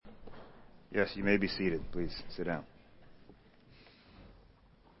Yes, you may be seated. Please sit down.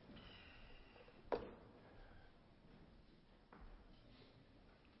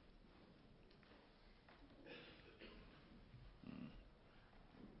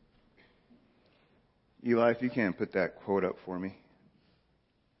 Eli, if you can put that quote up for me.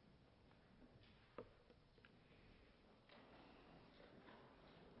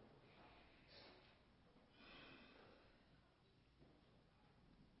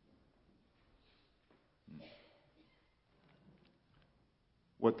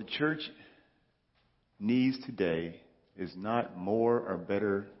 What the church needs today is not more or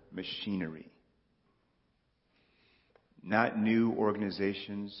better machinery, not new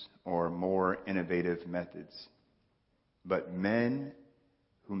organizations or more innovative methods, but men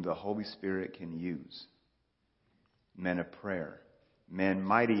whom the Holy Spirit can use. Men of prayer, men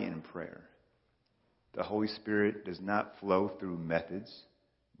mighty in prayer. The Holy Spirit does not flow through methods,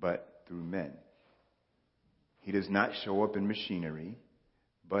 but through men. He does not show up in machinery,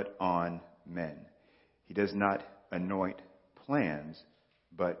 but on men. He does not anoint plans,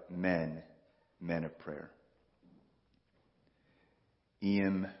 but men of prayer.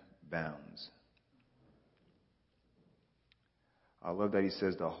 E.M. Bounds. I love that he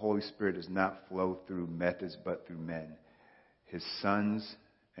says the Holy Spirit does not flow through methods, but through men. His sons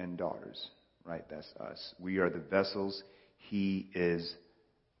and daughters, right? That's us. We are the vessels. He is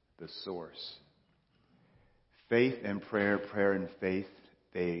the source. Faith and prayer, prayer and faith,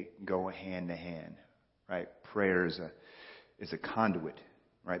 they go hand to hand, right? Prayer is a conduit,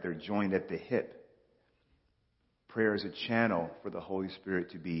 right? They're joined at the hip. Prayer is a channel for the Holy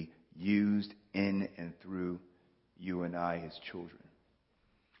Spirit to be used in and through you and I, his children.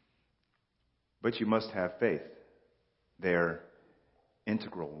 But you must have faith. They're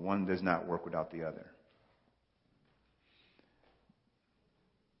integral. One does not work without the other.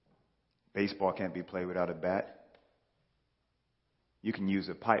 Baseball can't be played without a bat. You can use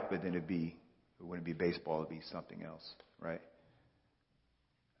a pipe, but then it wouldn't be baseball, it'd be something else, right?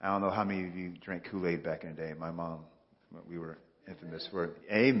 I don't know how many of you drank Kool-Aid back in the day. My mom, we were infamous for it.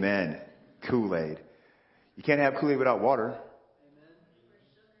 Amen. Kool-Aid. You can't have Kool-Aid without water. Amen.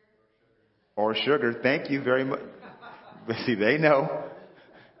 Or sugar. Thank you very much. But see, they know.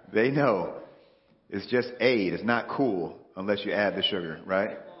 They know. It's just aid. It's not cool unless you add the sugar,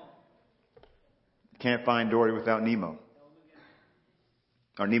 right? Can't find Dory without Nemo.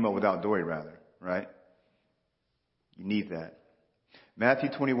 Or Nemo without Dory, rather, right? You need that. Matthew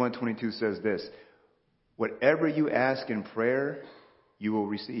 21:22 says this: whatever you ask in prayer, you will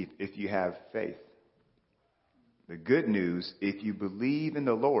receive if you have faith. The good news, if you believe in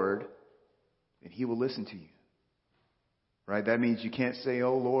the Lord, then he will listen to you. Right? That means you can't say,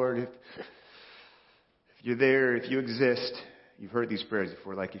 oh Lord, if you're there, if you exist. You've heard these prayers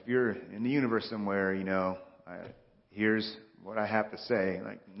before. Like, if you're in the universe somewhere, here's what I have to say.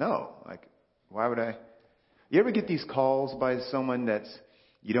 Like, no. Like, why would I? You ever get these calls by someone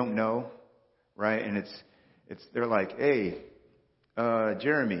you don't know, right? And they're like, hey,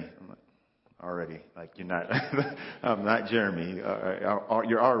 Jeremy. I'm like, already, like, you're not. I'm not Jeremy.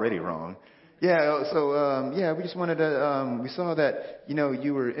 You're already wrong. Yeah. So we just wanted to. We saw that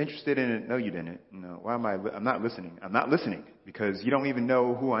you were interested in it. No, you didn't. No. Why am I? I'm not listening. I'm not listening because you don't even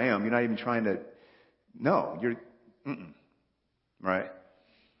know who I am. You're not even trying to. No, you're. Right.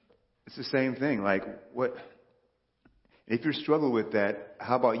 It's the same thing. Like, what? If you're struggling with that,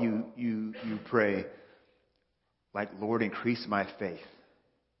 how about you pray, like, Lord, increase my faith.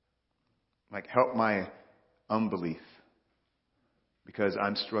 Like, help my unbelief. Because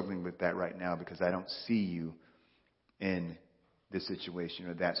I'm struggling with that right now because I don't see you in this situation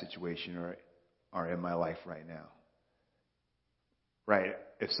or that situation or in my life right now. Right?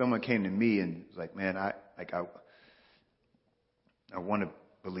 If someone came to me and was like, man, I want to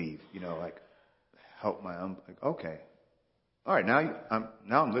believe, like, help my like, okay. All right, now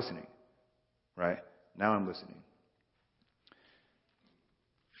I'm listening. Right? Now I'm listening.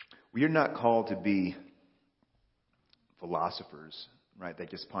 We are not called to be philosophers, right,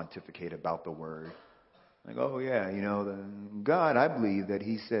 that just pontificate about the word. Like, oh yeah, God, I believe that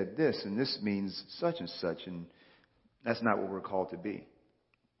he said this and this means such and such, and that's not what we're called to be.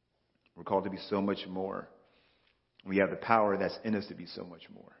 We're called to be so much more. We have the power that's in us to be so much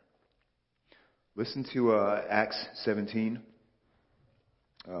more. Listen to Acts 17,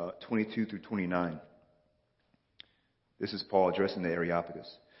 22 through 29. This is Paul addressing the Areopagus.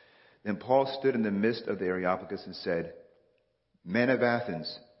 Then Paul stood in the midst of the Areopagus and said, Men of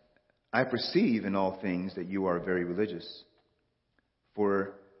Athens, I perceive in all things that you are very religious.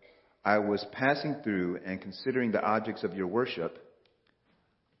 For I was passing through and considering the objects of your worship.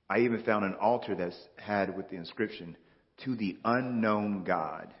 I even found an altar that's had with the inscription, "To the unknown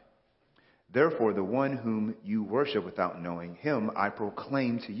God." Therefore, the one whom you worship without knowing, him I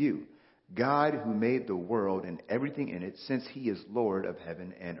proclaim to you, God who made the world and everything in it, since he is Lord of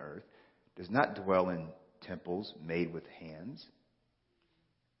heaven and earth, does not dwell in temples made with hands,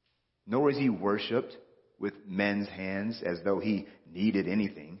 nor is he worshipped with men's hands as though he needed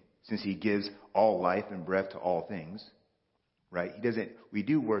anything, since he gives all life and breath to all things. Right? He doesn't. We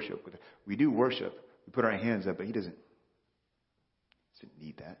do worship. We put our hands up, but he doesn't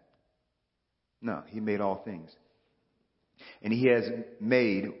need that. No, he made all things. And he has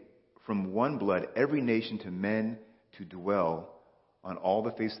made from one blood every nation to men to dwell on all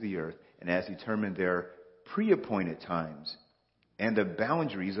the face of the earth, and has determined their pre-appointed times and the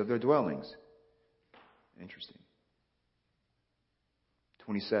boundaries of their dwellings. Interesting.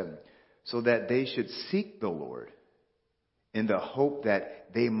 27. So that they should seek the Lord in the hope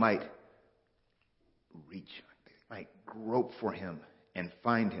that they might grope for him and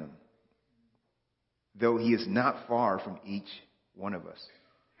find him, though he is not far from each one of us.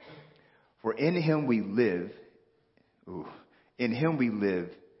 For in him we live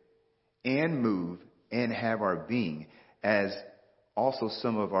and move and have our being, as also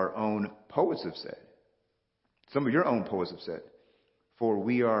some of our own poets have said. Some of your own poets have said, for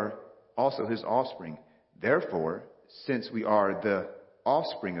we are also his offspring. Therefore, since we are the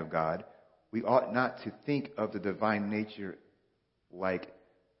offspring of God, we ought not to think of the divine nature like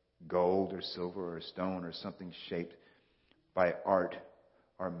gold or silver or stone or something shaped by art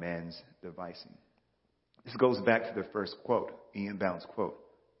or man's devising. This goes back to the first quote, Ian Bound's quote,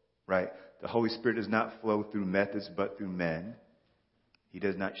 right? The Holy Spirit does not flow through methods but through men. He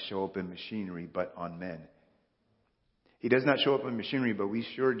does not show up in machinery but on men. He does not show up in machinery, but we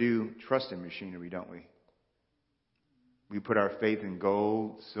sure do trust in machinery, don't we? We put our faith in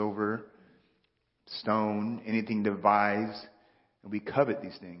gold, silver, stone, anything devised, and we covet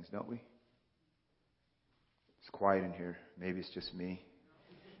these things, don't we? It's quiet in here. Maybe it's just me.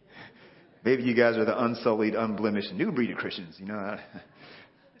 Maybe you guys are the unsullied, unblemished, new breed of Christians. You know,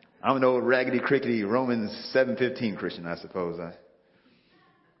 I'm an old raggedy, crickety Romans 7:15 Christian, I suppose.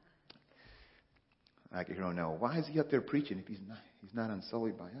 I can hear him now. Why is he up there preaching if he's not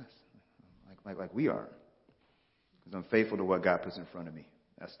unsullied by us, like we are? Because I'm faithful to what God puts in front of me.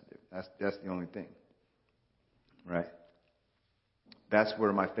 That's the only thing, right? That's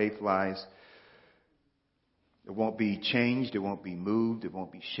where my faith lies. It won't be changed. It won't be moved. It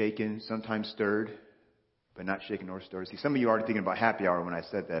won't be shaken. Sometimes stirred, but not shaken or stirred. See, some of you are already thinking about happy hour when I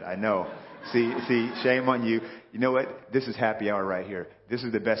said that. I know. See, shame on you. You know what? This is happy hour right here. This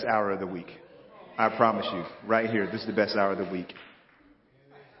is the best hour of the week. I promise you. Right here. This is the best hour of the week.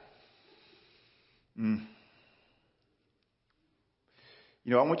 You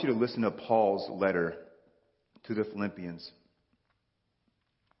know, I want you to listen to Paul's letter to the Philippians.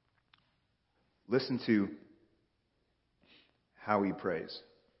 Listen to how he prays.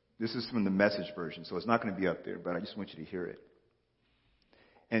 This is from the Message version, so it's not going to be up there, but I just want you to hear it.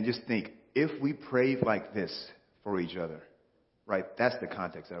 And just think, if we prayed like this for each other, right? That's the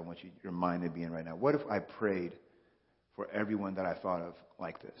context that I want your mind to be in right now. What if I prayed for everyone that I thought of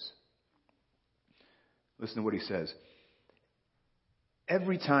like this? Listen to what he says.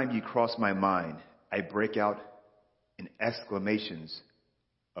 Every time you cross my mind, I break out in exclamations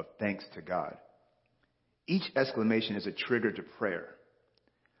of thanks to God. Each exclamation is a trigger to prayer.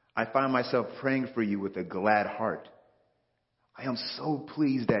 I find myself praying for you with a glad heart. I am so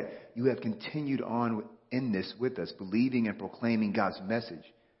pleased that you have continued on in this with us, believing and proclaiming God's message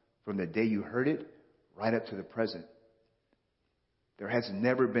from the day you heard it right up to the present. There has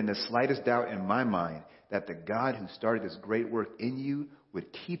never been the slightest doubt in my mind that the God who started this great work in you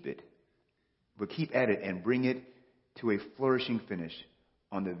would keep at it and bring it to a flourishing finish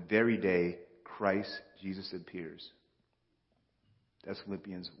on the very day Christ Jesus appears. That's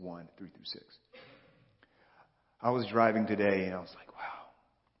Philippians 1, 3 through 6. I was driving today and I was like,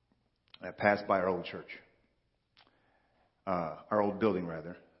 wow. I passed by our old church. Our old building,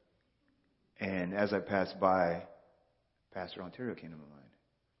 rather. And as I passed by, Pastor Ontario came to my mind.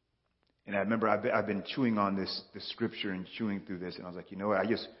 And I remember I've been chewing on this scripture and chewing through this. And I was like, you know what? I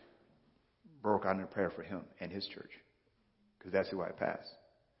just broke out in a prayer for him and his church. Because that's who I passed.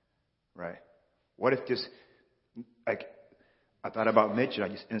 Right? What if just, like, I thought about Mitch and I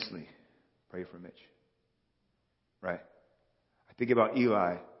just instantly pray for Mitch. Right? I think about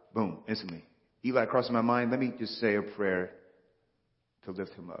Eli, boom, instantly. Eli crossed my mind. Let me just say a prayer to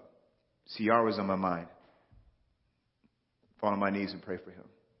lift him up. CR was on my mind. Fall on my knees and pray for him.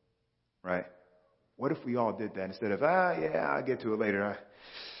 Right? What if we all did that instead of, yeah, I'll get to it later.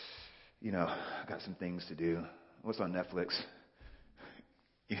 I got some things to do. What's on Netflix?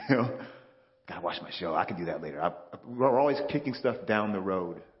 You know, gotta watch my show. I can do that later. We're always kicking stuff down the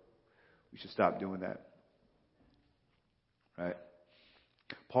road. We should stop doing that. Right?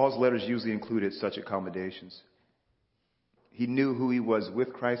 Paul's letters usually included such accommodations. He knew who he was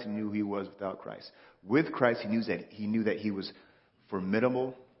with Christ. He knew who he was without Christ. With Christ, he knew that he was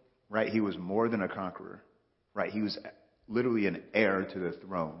formidable. Right? He was more than a conqueror. Right? He was literally an heir to the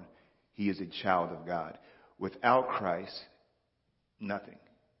throne. He is a child of God. Without Christ, nothing.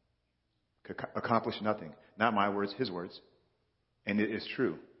 Could accomplish nothing. Not my words, his words. And it is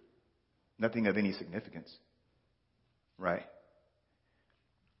true. Nothing of any significance. Right?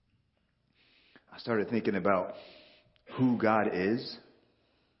 I started thinking about who God is.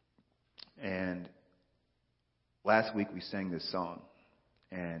 And last week we sang this song.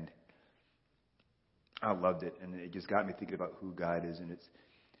 And I loved it. And it just got me thinking about who God is. And it's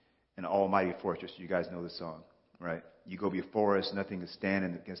an almighty fortress. You guys know the song, right? You go before us, nothing is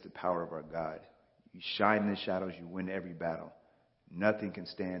standing against the power of our God. You shine in the shadows, you win every battle. Nothing can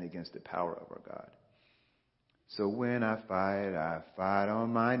stand against the power of our God. So when I fight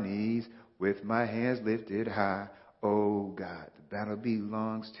on my knees with my hands lifted high. Oh God, the battle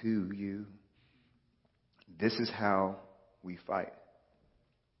belongs to you. This is how we fight.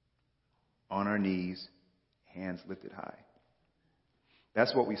 On our knees, hands lifted high.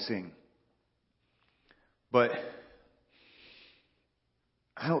 That's what we sing. But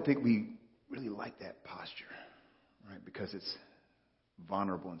I don't think we really like that posture, right? Because it's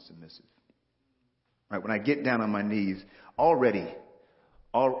vulnerable and submissive. Right? When I get down on my knees, already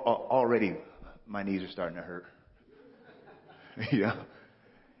my knees are starting to hurt. Yeah.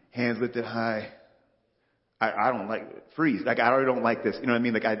 Hands lifted high. I don't like freeze. Like I already don't like this. You know what I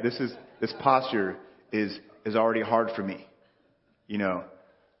mean? Like this posture is already hard for me. You know,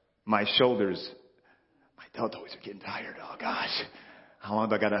 my shoulders, my deltoids are getting tired. Oh gosh. How long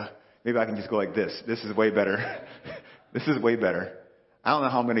do I gotta, maybe I can just go like this. This is way better. This is way better. I don't know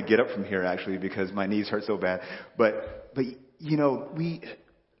how I'm going to get up from here actually because my knees hurt so bad. But you know,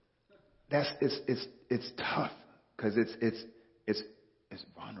 it's tough because it's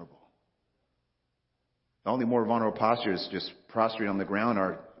vulnerable. The only more vulnerable posture is just prostrate on the ground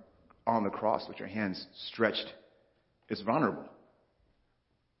or on the cross with your hands stretched. It's vulnerable.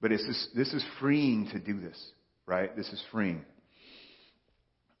 But this is freeing to do this, right? This is freeing.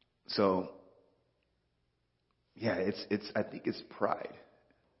 So, yeah, I think it's pride,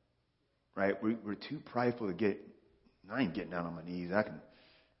 right? We're too prideful to get. I ain't getting down on my knees.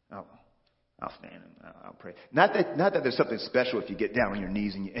 I'll stand and I'll pray. Not that there's something special if you get down on your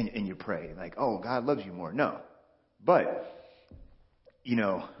knees and you pray, like, oh, God loves you more. No, but you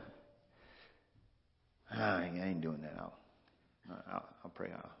know, I ain't doing that. I'll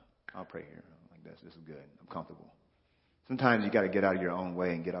pray. I'll pray here like this. This is good. I'm comfortable. Sometimes you got to get out of your own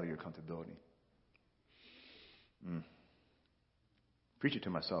way and get out of your comfortability. Preach it to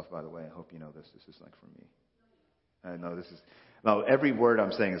myself, by the way. I hope you know this. This is like for me. I know this is. Now, every word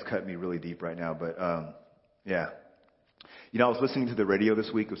I'm saying is cutting me really deep right now, but yeah. You know, I was listening to the radio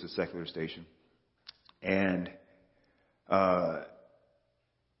this week. It was a secular station, and the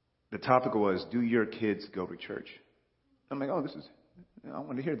topic was, "Do your kids go to church?" I'm like, "Oh, I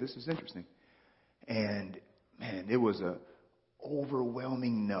want to hear this. This is interesting." And man, it was a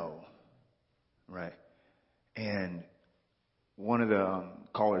overwhelming no, right? And one of the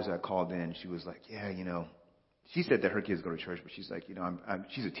callers that called in, she was like, "Yeah, you know." She said that her kids go to church, but she's like, you know,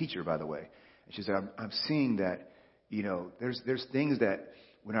 she's a teacher, by the way. And she said, I'm seeing that, you know, there's things that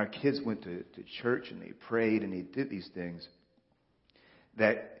when our kids went to church and they prayed and they did these things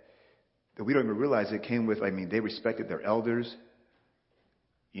that we don't even realize it came with, they respected their elders,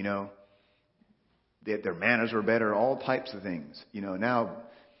 you know, their manners were better, all types of things. You know, now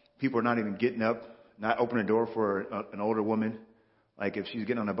people are not even getting up, not opening a door for an older woman. Like if she's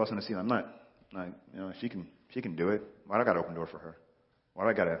getting on a bus on the seat, I'm not, like, you know, she can do it. Why do I got to open the door for her? Why do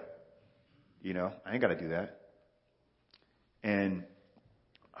I got to, you know, I ain't got to do that. And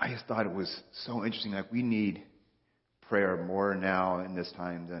I just thought it was so interesting. Like we need prayer more now in this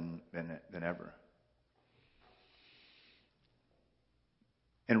time than ever.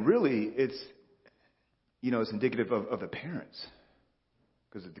 And really, it's, you know, it's indicative of the parents.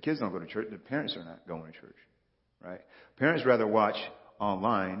 Because if the kids don't go to church, the parents are not going to church, right? Parents rather watch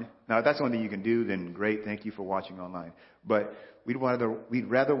online. Now, if that's the only thing you can do, then great. Thank you for watching online. But we'd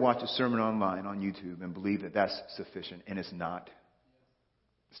rather watch a sermon online on YouTube and believe that that's sufficient, and it's not.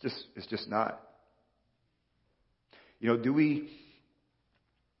 It's just not. You know,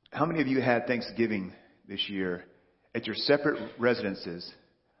 how many of you had Thanksgiving this year at your separate residences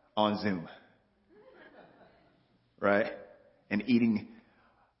on Zoom. Right? And eating.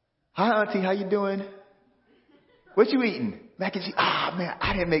 Hi, Auntie, how you doing? What you eating? Mac and cheese. Ah, man,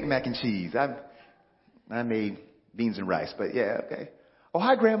 I didn't make mac and cheese. I made beans and rice, but yeah, okay. Oh,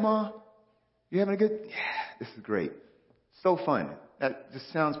 hi, Grandma. You having a good? Yeah, this is great. So fun. That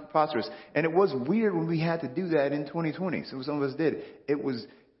just sounds preposterous. And it was weird when we had to do that in 2020. So some of us did. It was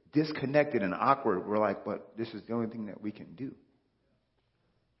disconnected and awkward. We're like, but this is the only thing that we can do.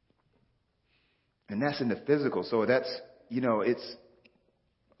 And that's in the physical. So that's, it's,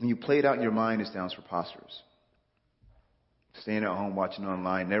 when you play it out in your mind, it sounds preposterous. Staying at home, watching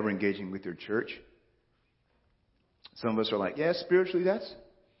online, never engaging with your church. Some of us are like, yeah, spiritually, that's,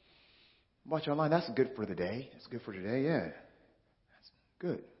 watch online, that's good for the day. It's good for today, yeah. That's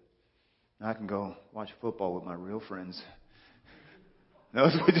good. Now I can go watch football with my real friends.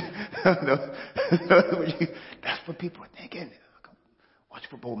 That's what people are thinking. I can watch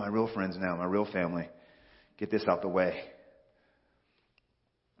football with my real friends now, my real family. Get this out the way.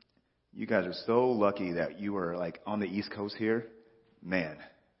 You guys are so lucky that you are like on the East Coast here. Man.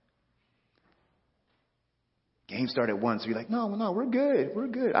 Game started at 1, so you're like, no, we're good. We're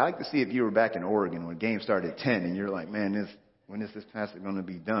good. I like to see if you were back in Oregon when game started at 10 and you're like, man, when is this passage going to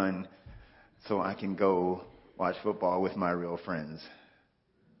be done so I can go watch football with my real friends?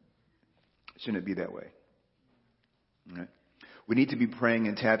 Shouldn't it be that way? All right. We need to be praying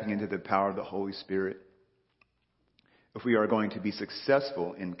and tapping into the power of the Holy Spirit if we are going to be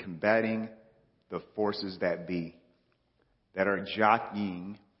successful in combating the forces that be, that are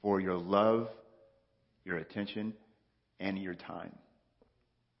jockeying for your love, your attention, and your time.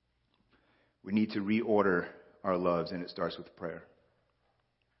 We need to reorder our loves, and it starts with prayer.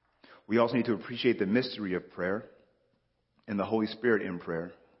 We also need to appreciate the mystery of prayer and the Holy Spirit in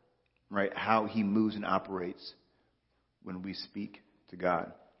prayer, right? How he moves and operates when we speak to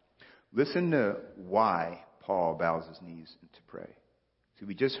God. Listen to why Paul bows his knees to pray. See,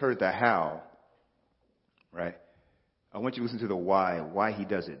 we just heard the how, right? I want you to listen to the why he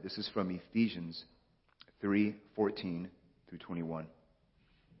does it. This is from Ephesians 3:14 through 21.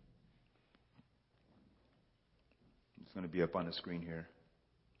 It's going to be up on the screen here.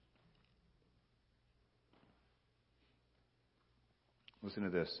 Listen to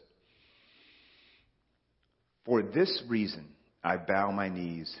this. For this reason, I bow my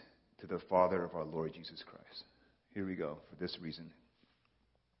knees to the Father of our Lord Jesus Christ. Here we go. For this reason.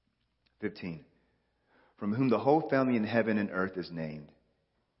 15. From whom the whole family in heaven and earth is named.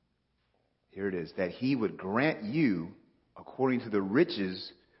 Here it is. That he would grant you, according to the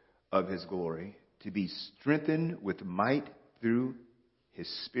riches of his glory, to be strengthened with might through his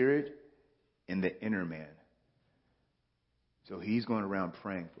Spirit in the inner man. So he's going around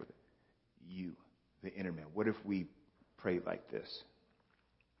praying for you, the inner man. What if we prayed like this?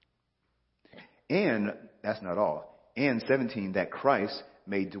 And that's not all. And 17, that Christ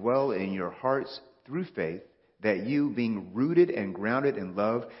may dwell in your hearts through faith, that you, being rooted and grounded in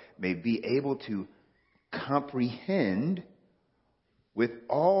love, may be able to comprehend with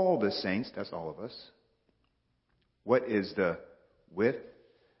all the saints, that's all of us, what is the width,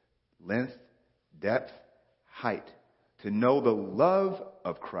 length, depth, height, to know the love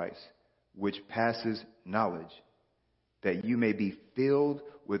of Christ, which passes knowledge, that you may be filled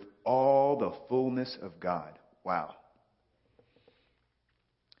with all the fullness of God. Wow.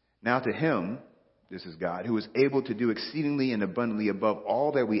 Now to him, this is God, who is able to do exceedingly and abundantly above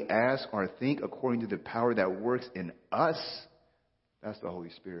all that we ask or think, according to the power that works in us. That's the Holy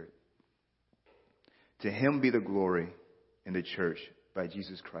Spirit. To him be the glory in the church by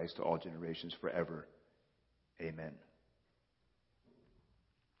Jesus Christ to all generations forever. Amen.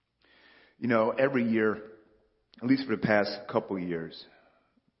 You know, every year, at least for the past few years,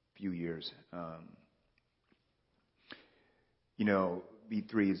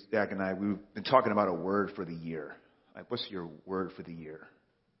 B3, Zach and I, we've been talking about a word for the year. Like, what's your word for the year?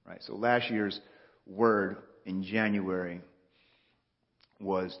 Right. So last year's word in January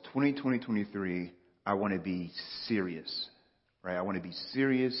was 2023. I want to be serious. Right. I want to be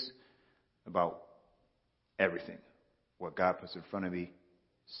serious about everything. What God puts in front of me.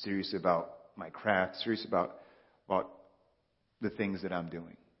 Serious about my craft. Serious about the things that I'm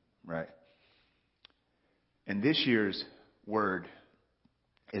doing. Right. And this year's word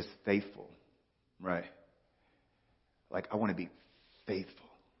is faithful, right? Like, I want to be faithful.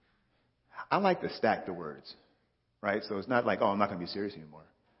 I like to stack the words, right? So it's not like, oh, I'm not going to be serious anymore.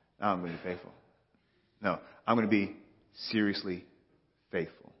 Now I'm going to be faithful. No, I'm going to be seriously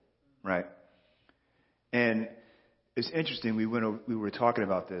faithful, right? And it's interesting. We were talking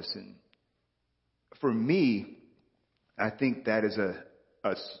about this, and for me, I think that is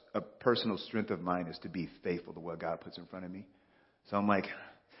a personal strength of mine is to be faithful to what God puts in front of me. So I'm like,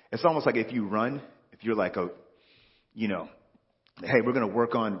 it's almost like if you're like hey, we're going to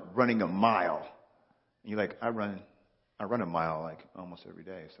work on running a mile. And you're like, I run a mile like almost every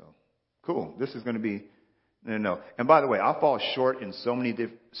day. So cool. This is going to be, no. And by the way, I'll fall short in so many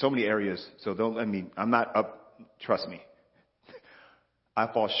areas. So I'm not up. Trust me. I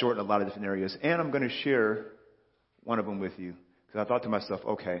fall short in a lot of different areas. And I'm going to share one of them with you. Because I thought to myself,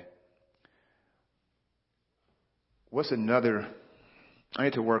 okay, what's another? I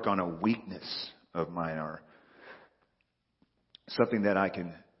need to work on a weakness of mine or something that I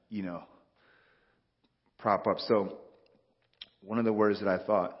can, prop up. So one of the words that I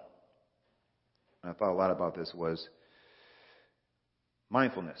thought a lot about this, was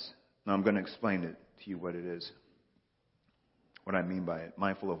mindfulness. Now I'm going to explain it to you what it is, what I mean by it.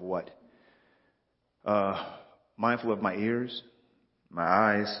 Mindful of what? Mindful of my ears, my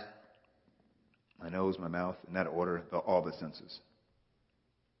eyes, my nose, my mouth, in that order, all the senses.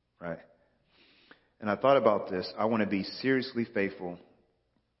 Right? And I thought about this. I want to be seriously faithful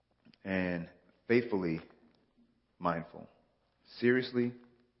and faithfully mindful. Seriously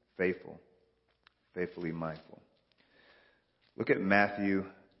faithful, faithfully mindful. Look at Matthew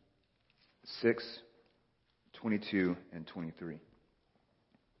 6:22 and 23.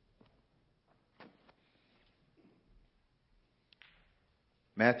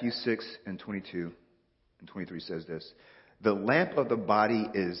 Matthew 6:22 and 23 says this: the lamp of the body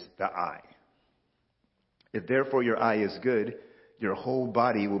is the eye. If therefore your eye is good, your whole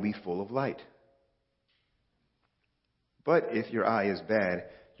body will be full of light. But if your eye is bad,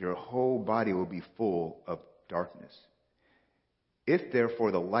 your whole body will be full of darkness. If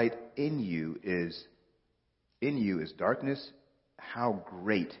therefore the light in you is darkness, how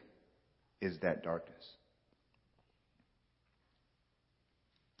great is that darkness?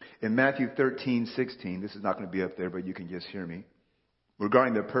 In Matthew 13:16, this is not going to be up there, but you can just hear me.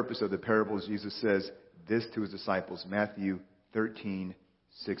 Regarding the purpose of the parables, Jesus says this to his disciples. Matthew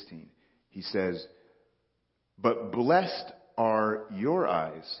 13:16. He says, but blessed are your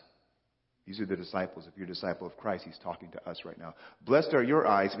eyes. These are the disciples. If you're a disciple of Christ, he's talking to us right now. Blessed are your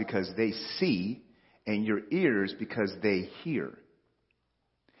eyes because they see, and your ears because they hear.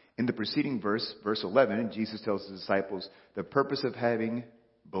 In the preceding verse 11, Jesus tells his disciples the purpose of having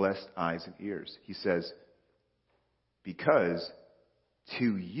blessed eyes and ears. He says, because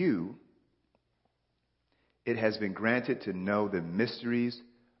to you it has been granted to know the mysteries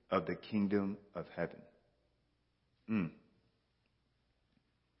of the kingdom of heaven.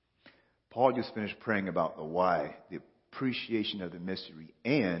 Paul just finished praying about the why, the appreciation of the mystery.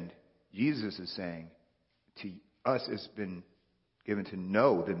 And Jesus is saying to us, it's been given to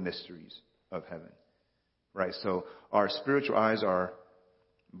know the mysteries of heaven. Right? So our spiritual eyes are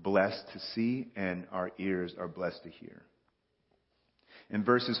blessed to see, and our ears are blessed to hear. In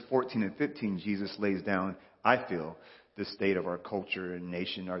verses 14 and 15, Jesus lays down, I feel, the state of our culture and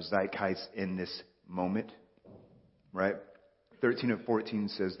nation, our zeitgeist in this moment. Right? 13 and 14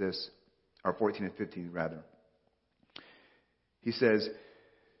 says this, or 14 and 15 rather. He says,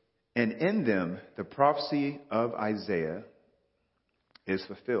 and in them the prophecy of Isaiah is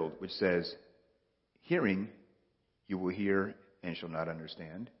fulfilled, which says, hearing you will hear and shall not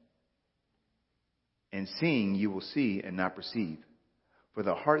understand, and seeing you will see and not perceive. For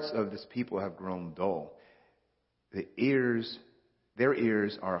the hearts of this people have grown dull. Their ears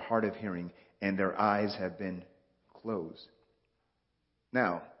are hard of hearing, and their eyes have been closed.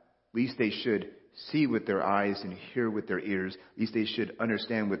 Now, at least they should see with their eyes and hear with their ears. At least they should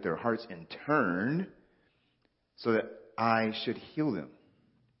understand with their hearts and turn so that I should heal them.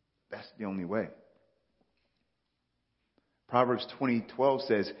 That's the only way. Proverbs 20:12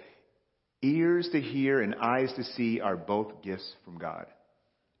 says, ears to hear and eyes to see are both gifts from God.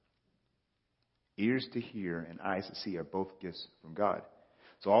 Ears to hear and eyes to see are both gifts from God.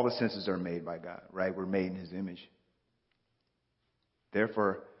 So all the senses are made by God, right? We're made in his image.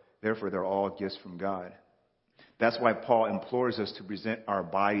 Therefore, they're all gifts from God. That's why Paul implores us to present our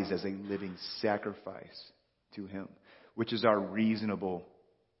bodies as a living sacrifice to him, which is our reasonable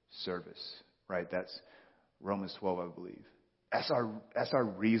service, right? That's Romans 12, I believe. That's our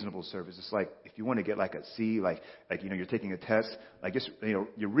reasonable service. It's like if you want to get like a C, like you're taking a test, like just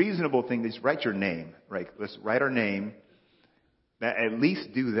your reasonable thing is write your name, right? Let's write our name. At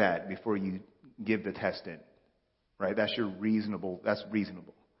least do that before you give the test in, right? That's reasonable,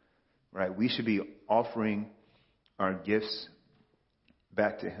 right? We should be offering our gifts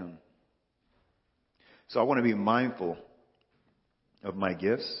back to him. So I want to be mindful of my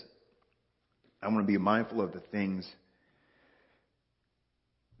gifts. I want to be mindful of the things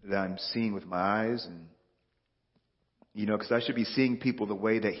that I'm seeing with my eyes. And, because I should be seeing people the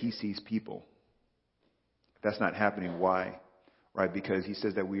way that he sees people. If that's not happening, why? Right? Because he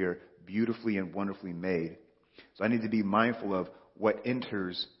says that we are beautifully and wonderfully made. So I need to be mindful of what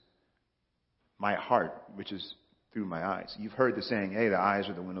enters my heart, which is through my eyes. You've heard the saying, hey, the eyes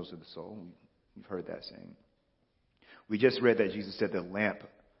are the windows of the soul. You've heard that saying. We just read that Jesus said the lamp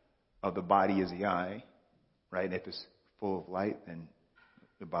of the body is the eye, right? And if it's full of light, then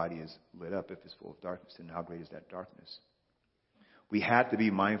the body is lit up. If it's full of darkness, then how great is that darkness? We have to be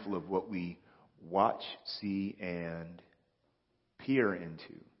mindful of what we watch, see, and peer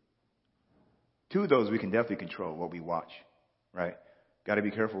into. Two of those we can definitely control, what we watch, right? Got to be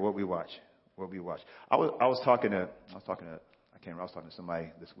careful what we watch. I was talking to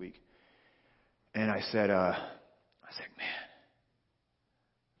somebody this week, and I said,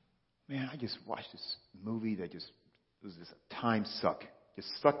 man, I just watched this movie that it was just a time suck. Just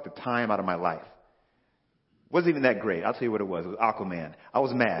sucked the time out of my life. Wasn't even that great. I'll tell you what it was. It was Aquaman. I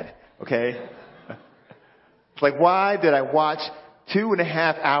was mad, okay? It's like, why did I watch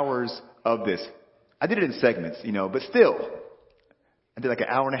 2.5 hours of this? I did it in segments, but still. I did like an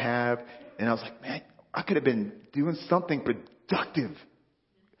hour and a half, and I was like, man, I could have been doing something productive.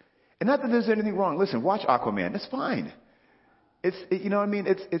 And not that there's anything wrong. Listen, watch Aquaman. It's fine. You know what I mean?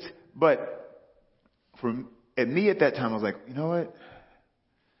 But at me at that time, I was like, you know what?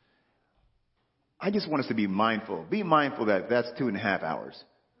 I just want us to be mindful. Be mindful that that's 2.5 hours,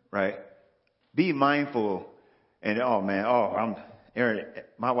 right? Be mindful. And Aaron,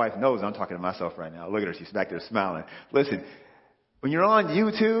 my wife knows I'm talking to myself right now. Look at her. She's back there smiling. Listen, when you're on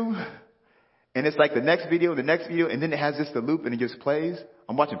YouTube and it's like the next video, and then it has the loop and it just plays.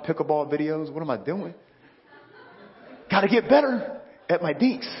 I'm watching pickleball videos. What am I doing? Got to get better at my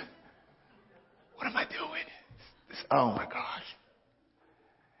dinks. What am I doing? Oh my gosh.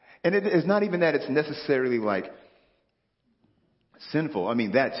 And it's not even that it's necessarily like sinful. I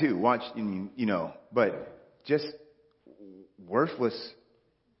mean, that too. Watch, but just worthless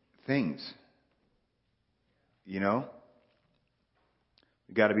things. We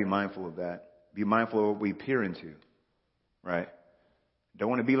got to be mindful of that. Be mindful of what we peer into, right? Don't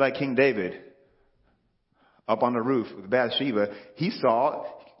want to be like King David up on the roof with Bathsheba. He saw it.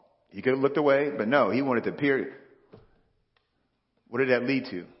 He could have looked away, but no, he wanted to peer. What did that lead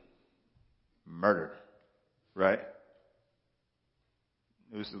to? Murder, right?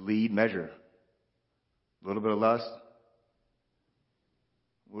 It was the lead measure. A little bit of lust.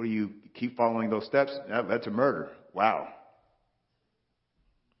 What do you keep following those steps? That's a murder. Wow.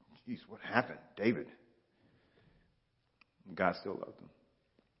 Jeez, what happened? David. God still loved him.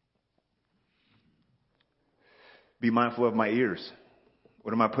 Be mindful of my ears.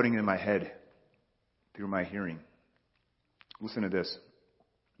 What am I putting in my head through my hearing? Listen to this.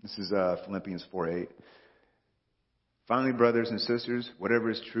 This is Philippians 4:8. Finally, brothers and sisters,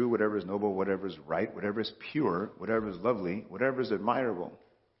 whatever is true, whatever is noble, whatever is right, whatever is pure, whatever is lovely, whatever is admirable,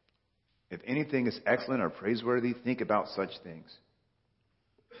 if anything is excellent or praiseworthy, think about such things.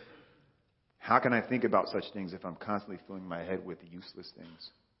 How can I think about such things if I'm constantly filling my head with useless things?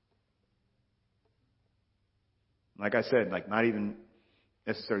 Like I said, not even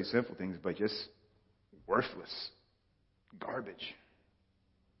necessarily sinful things, but just worthless garbage.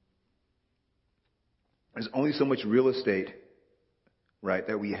 There's only so much real estate, right,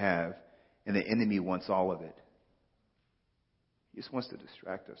 that we have, and the enemy wants all of it. He just wants to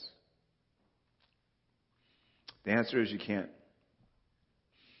distract us. The answer is you can't.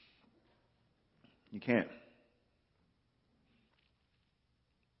 You can't.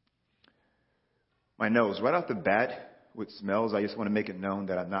 My nose, right off the bat, with smells, I just want to make it known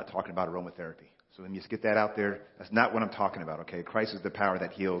that I'm not talking about aromatherapy. So let me just get that out there. That's not what I'm talking about, okay? Christ is the power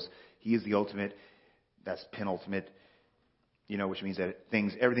that heals. He is the ultimate. That's penultimate, which means that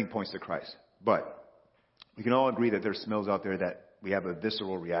everything points to Christ. But we can all agree that there's smells out there that we have a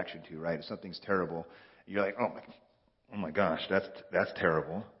visceral reaction to, right? If something's terrible, you're like, oh my gosh, that's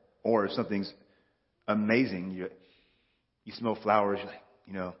terrible. Or if something's amazing, you smell flowers,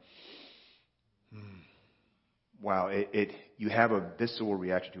 you're like, wow, you have a visceral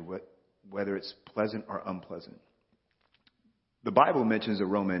reaction to whether it's pleasant or unpleasant. The Bible mentions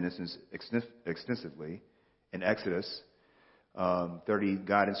aroma innocence extensively. In Exodus 30,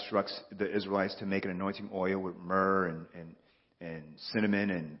 God instructs the Israelites to make an anointing oil with myrrh and cinnamon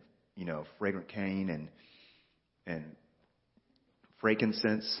and fragrant cane and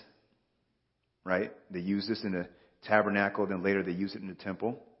frankincense. Right? They use this in the tabernacle. Then later they use it in the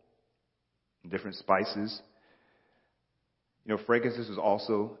temple. Different spices. Frankincense was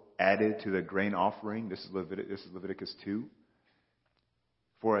also added to the grain offering. This is Leviticus 2.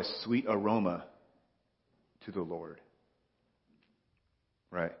 for a sweet aroma to the Lord.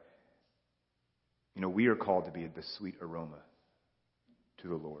 Right? We are called to be the sweet aroma to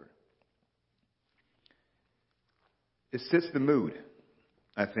the Lord. It sets the mood,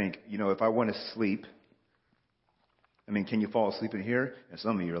 I think. If I want to sleep, can you fall asleep in here? And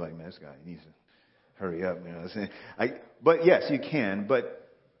some of you are like, man, this guy needs to hurry up. You know what I'm saying? But yes, you can. But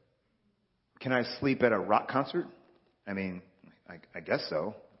can I sleep at a rock concert? I guess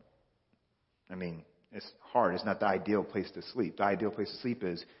so. It's hard. It's not the ideal place to sleep. The ideal place to sleep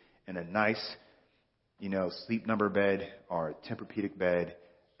is in a nice, sleep number bed or Tempur-Pedic bed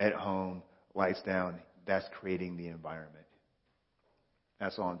at home, lights down. That's creating the environment.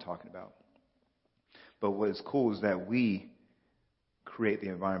 That's all I'm talking about. But what is cool is that we create the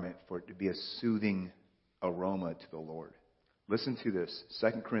environment for it to be a soothing aroma to the Lord. Listen to this,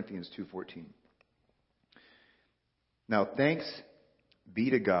 2 Corinthians 2:14. Now thanks be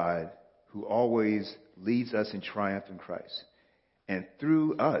to God who always leads us in triumph in Christ, and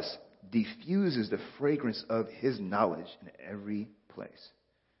through us diffuses the fragrance of his knowledge in every place.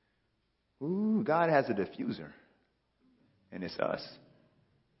 Ooh, God has a diffuser, and it's us,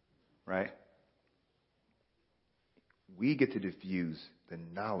 right? We get to diffuse the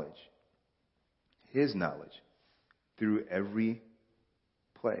knowledge, his knowledge, through every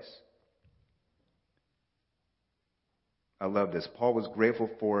place. I love this. Paul was grateful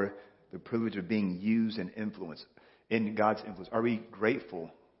for the privilege of being used and influenced in God's influence. Are we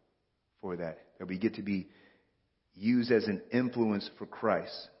grateful for that? That we get to be used as an influence for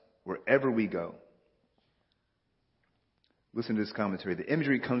Christ wherever we go. Listen to this commentary. The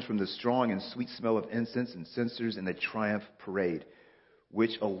imagery comes from the strong and sweet smell of incense and censers in the triumph parade,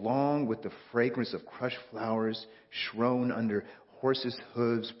 which along with the fragrance of crushed flowers shrown under horses'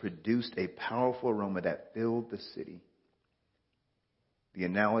 hooves produced a powerful aroma that filled the city. The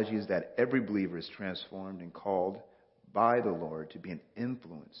analogy is that every believer is transformed and called by the Lord to be an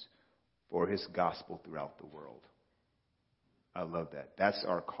influence for his gospel throughout the world. I love that. That's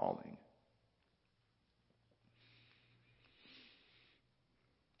our calling.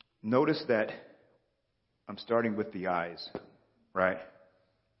 Notice that I'm starting with the eyes, right?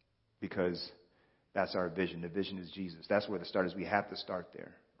 Because that's our vision. The vision is Jesus. That's where the start is. We have to start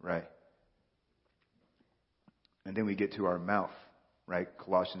there, right? And then we get to our mouth, right?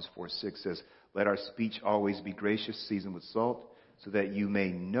 Colossians 4:6 says, let our speech always be gracious, seasoned with salt, so that you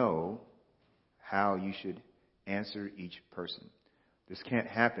may know how you should answer each person. This can't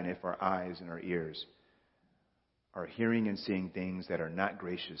happen if our eyes and our ears are hearing and seeing things that are not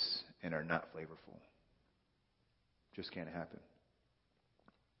gracious and are not flavorful. Just can't happen.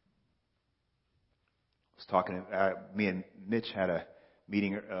 I was talking, me and Mitch had a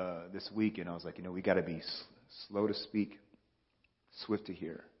meeting this week, and I was like, we got to be slow to speak, swift to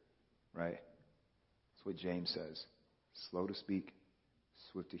hear, right? That's what James says. Slow to speak,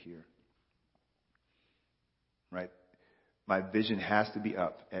 swift to hear. Right? My vision has to be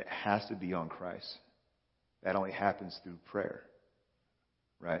up. It has to be on Christ. That only happens through prayer.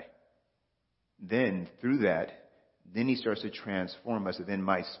 Right? Then, through that, then he starts to transform us. And then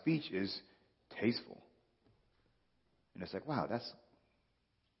my speech is tasteful. And it's like, wow, that's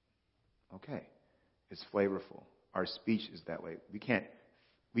okay. It's flavorful. Our speech is that way. We can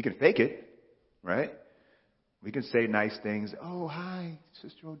fake it, right? We can say nice things. Oh, hi,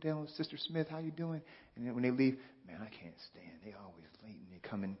 Sister Odell, Sister Smith, how you doing? And then when they leave, man, I can't stand. They always late and they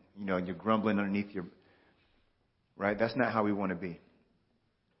come in, and you're grumbling underneath your, right? That's not how we want to be.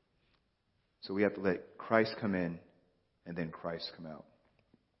 So we have to let Christ come in and then Christ come out.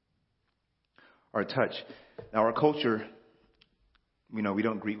 Our touch. Now, our culture, we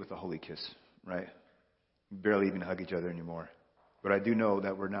don't greet with a holy kiss, right? We barely even hug each other anymore. But I do know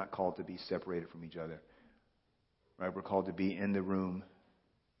that we're not called to be separated from each other. Right? We're called to be in the room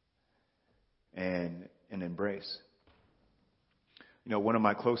and embrace. One of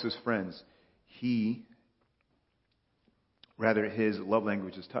my closest friends, his love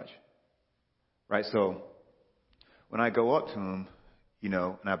language is touch. Right? So when I go up to him,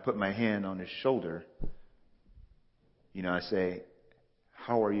 and I put my hand on his shoulder, I say,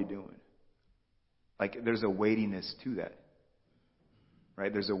 how are you doing? Like there's a weightiness to that.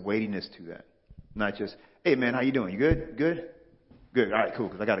 Right? There's a weightiness to that. Not just, hey man, how you doing? You good? Good? Good. All right, cool,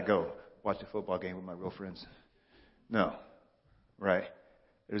 because I got to go watch the football game with my real friends. No. Right?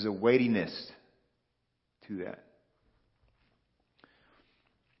 There's a weightiness to that.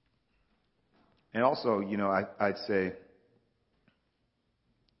 And also, I'd say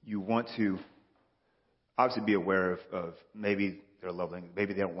you want to obviously be aware of maybe their love language,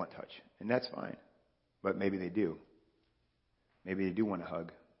 maybe they don't want touch, and that's fine, but maybe they do. Maybe they do want a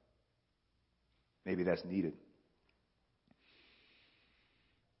hug. Maybe that's needed.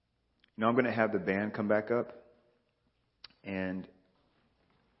 Now I'm going to have the band come back up. And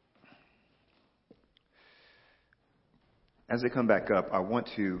as they come back up, I want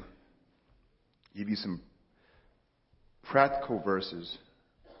to give you some practical verses,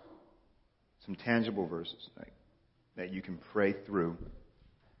 some tangible verses that you can pray through.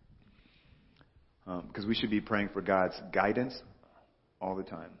 Because we should be praying for God's guidance all the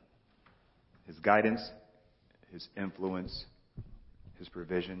time. His guidance, His influence, His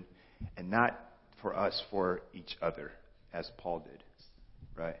provision, and not for us, for each other, as Paul did,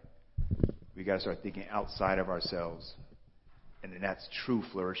 right? We got to start thinking outside of ourselves, and then that's true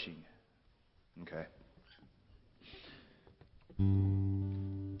flourishing. Okay.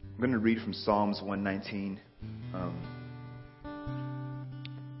 I'm going to read from Psalms 119.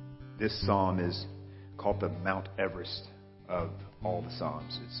 This psalm is called the Mount Everest of all the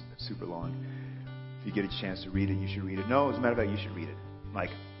psalms. It's super long. If you get a chance to read it, you should read it. No, as a matter of fact, you should read it.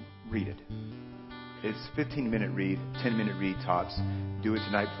 Read it. It's a 15-minute read, 10-minute read tops. Do it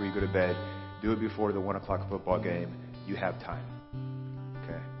tonight before you go to bed. Do it before the 1 o'clock football game. You have time.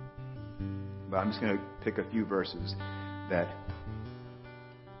 Okay? But I'm just going to pick a few verses that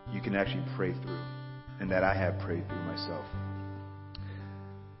you can actually pray through and that I have prayed through myself.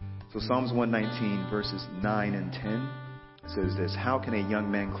 So Psalms 119, verses 9 and 10 says this: How can a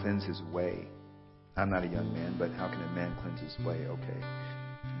young man cleanse his way? I'm not a young man, but how can a man cleanse his way? Okay.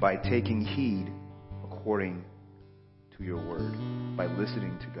 By taking heed according to your word, by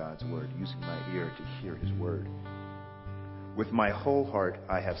listening to God's word, using my ear to hear his word. With my whole heart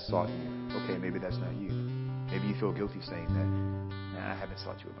I have sought you. Okay, maybe that's not you. Maybe you feel guilty saying that. Nah, I haven't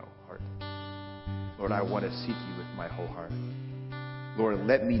sought you with my whole heart. Lord, I want to seek you with my whole heart. Lord,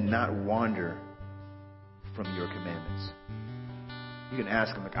 let me not wander from your commandments. You can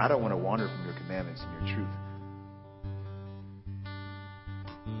ask him, I don't want to wander from your commandments and your truth.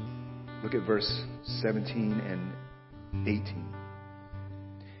 Look at verse 17 and 18.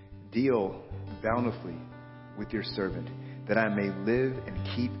 Deal bountifully with your servant, that I may live and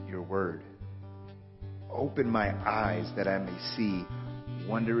keep your word. Open my eyes that I may see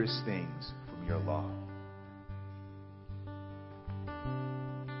wondrous things from your law.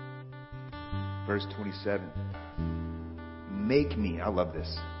 Verse 27. Make me, I love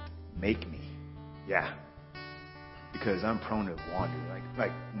this. Make me. Yeah. Because I'm prone to wander.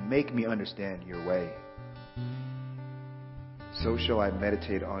 Like make me understand your way. So shall I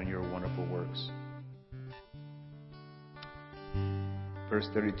meditate on your wonderful works. Verse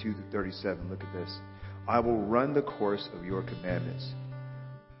 32 to 37, look at this. I will run the course of your commandments,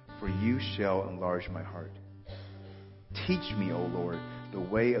 for you shall enlarge my heart. Teach me, O Lord, the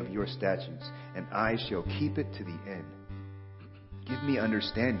way of your statutes, and I shall keep it to the end. Give me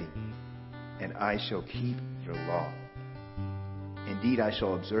understanding, and I shall keep your law. Indeed, I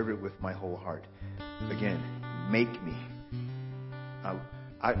shall observe it with my whole heart. Again, make me.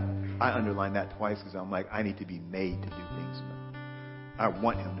 I underline that twice because I'm like, I need to be made to do things. I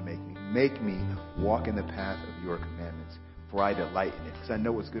want him to make me. Make me walk in the path of your commandments, for I delight in it, because I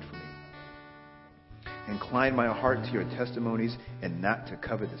know what's good for me. Incline my heart to your testimonies and not to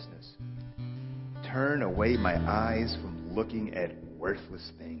covetousness. Turn away my eyes from looking at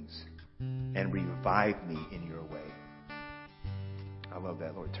worthless things and revive me in your way. I love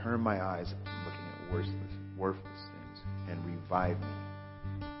that, Lord. Turn my eyes from looking at worthless things and revive me.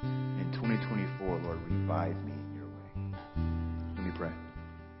 In 2024, Lord, revive me in your way. Let me pray.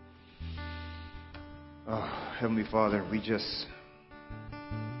 Oh, Heavenly Father,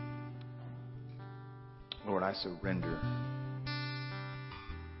 Lord, I surrender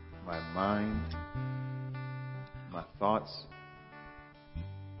my mind, my thoughts.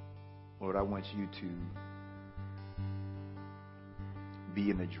 Lord, I want you to be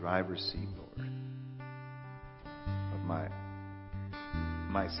in the driver's seat, Lord, of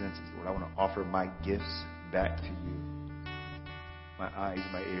my senses, Lord. I want to offer my gifts back to you. My eyes,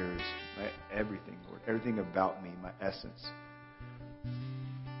 my ears, my everything, Lord. Everything about me, my essence.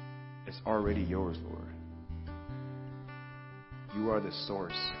 It's already yours, Lord. You are the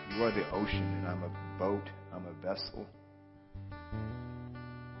source. You are the ocean, and I'm a boat. I'm a vessel.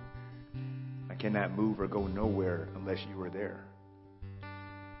 I cannot move or go nowhere unless you are there,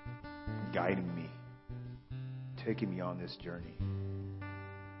 guiding me, taking me on this journey.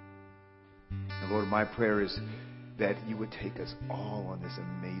 And Lord, my prayer is that you would take us all on this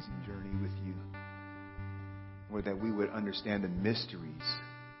amazing journey with you. Lord, that we would understand the mysteries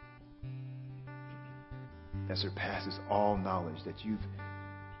that surpasses all knowledge that you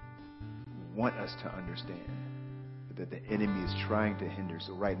want us to understand. But that the enemy is trying to hinder.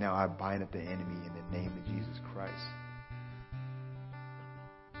 So right now, I bind up the enemy in the name of Jesus Christ.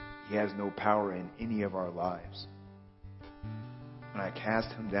 He has no power in any of our lives. And I cast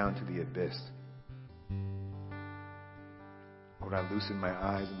him down to the abyss. Lord, I loosen my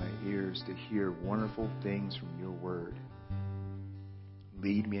eyes and my ears to hear wonderful things from your word.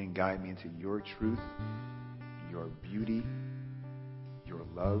 Lead me and guide me into your truth, your beauty, your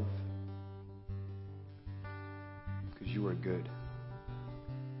love, because you are good.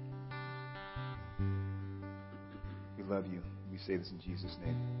 We love you. We say this in Jesus'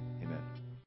 name. Amen.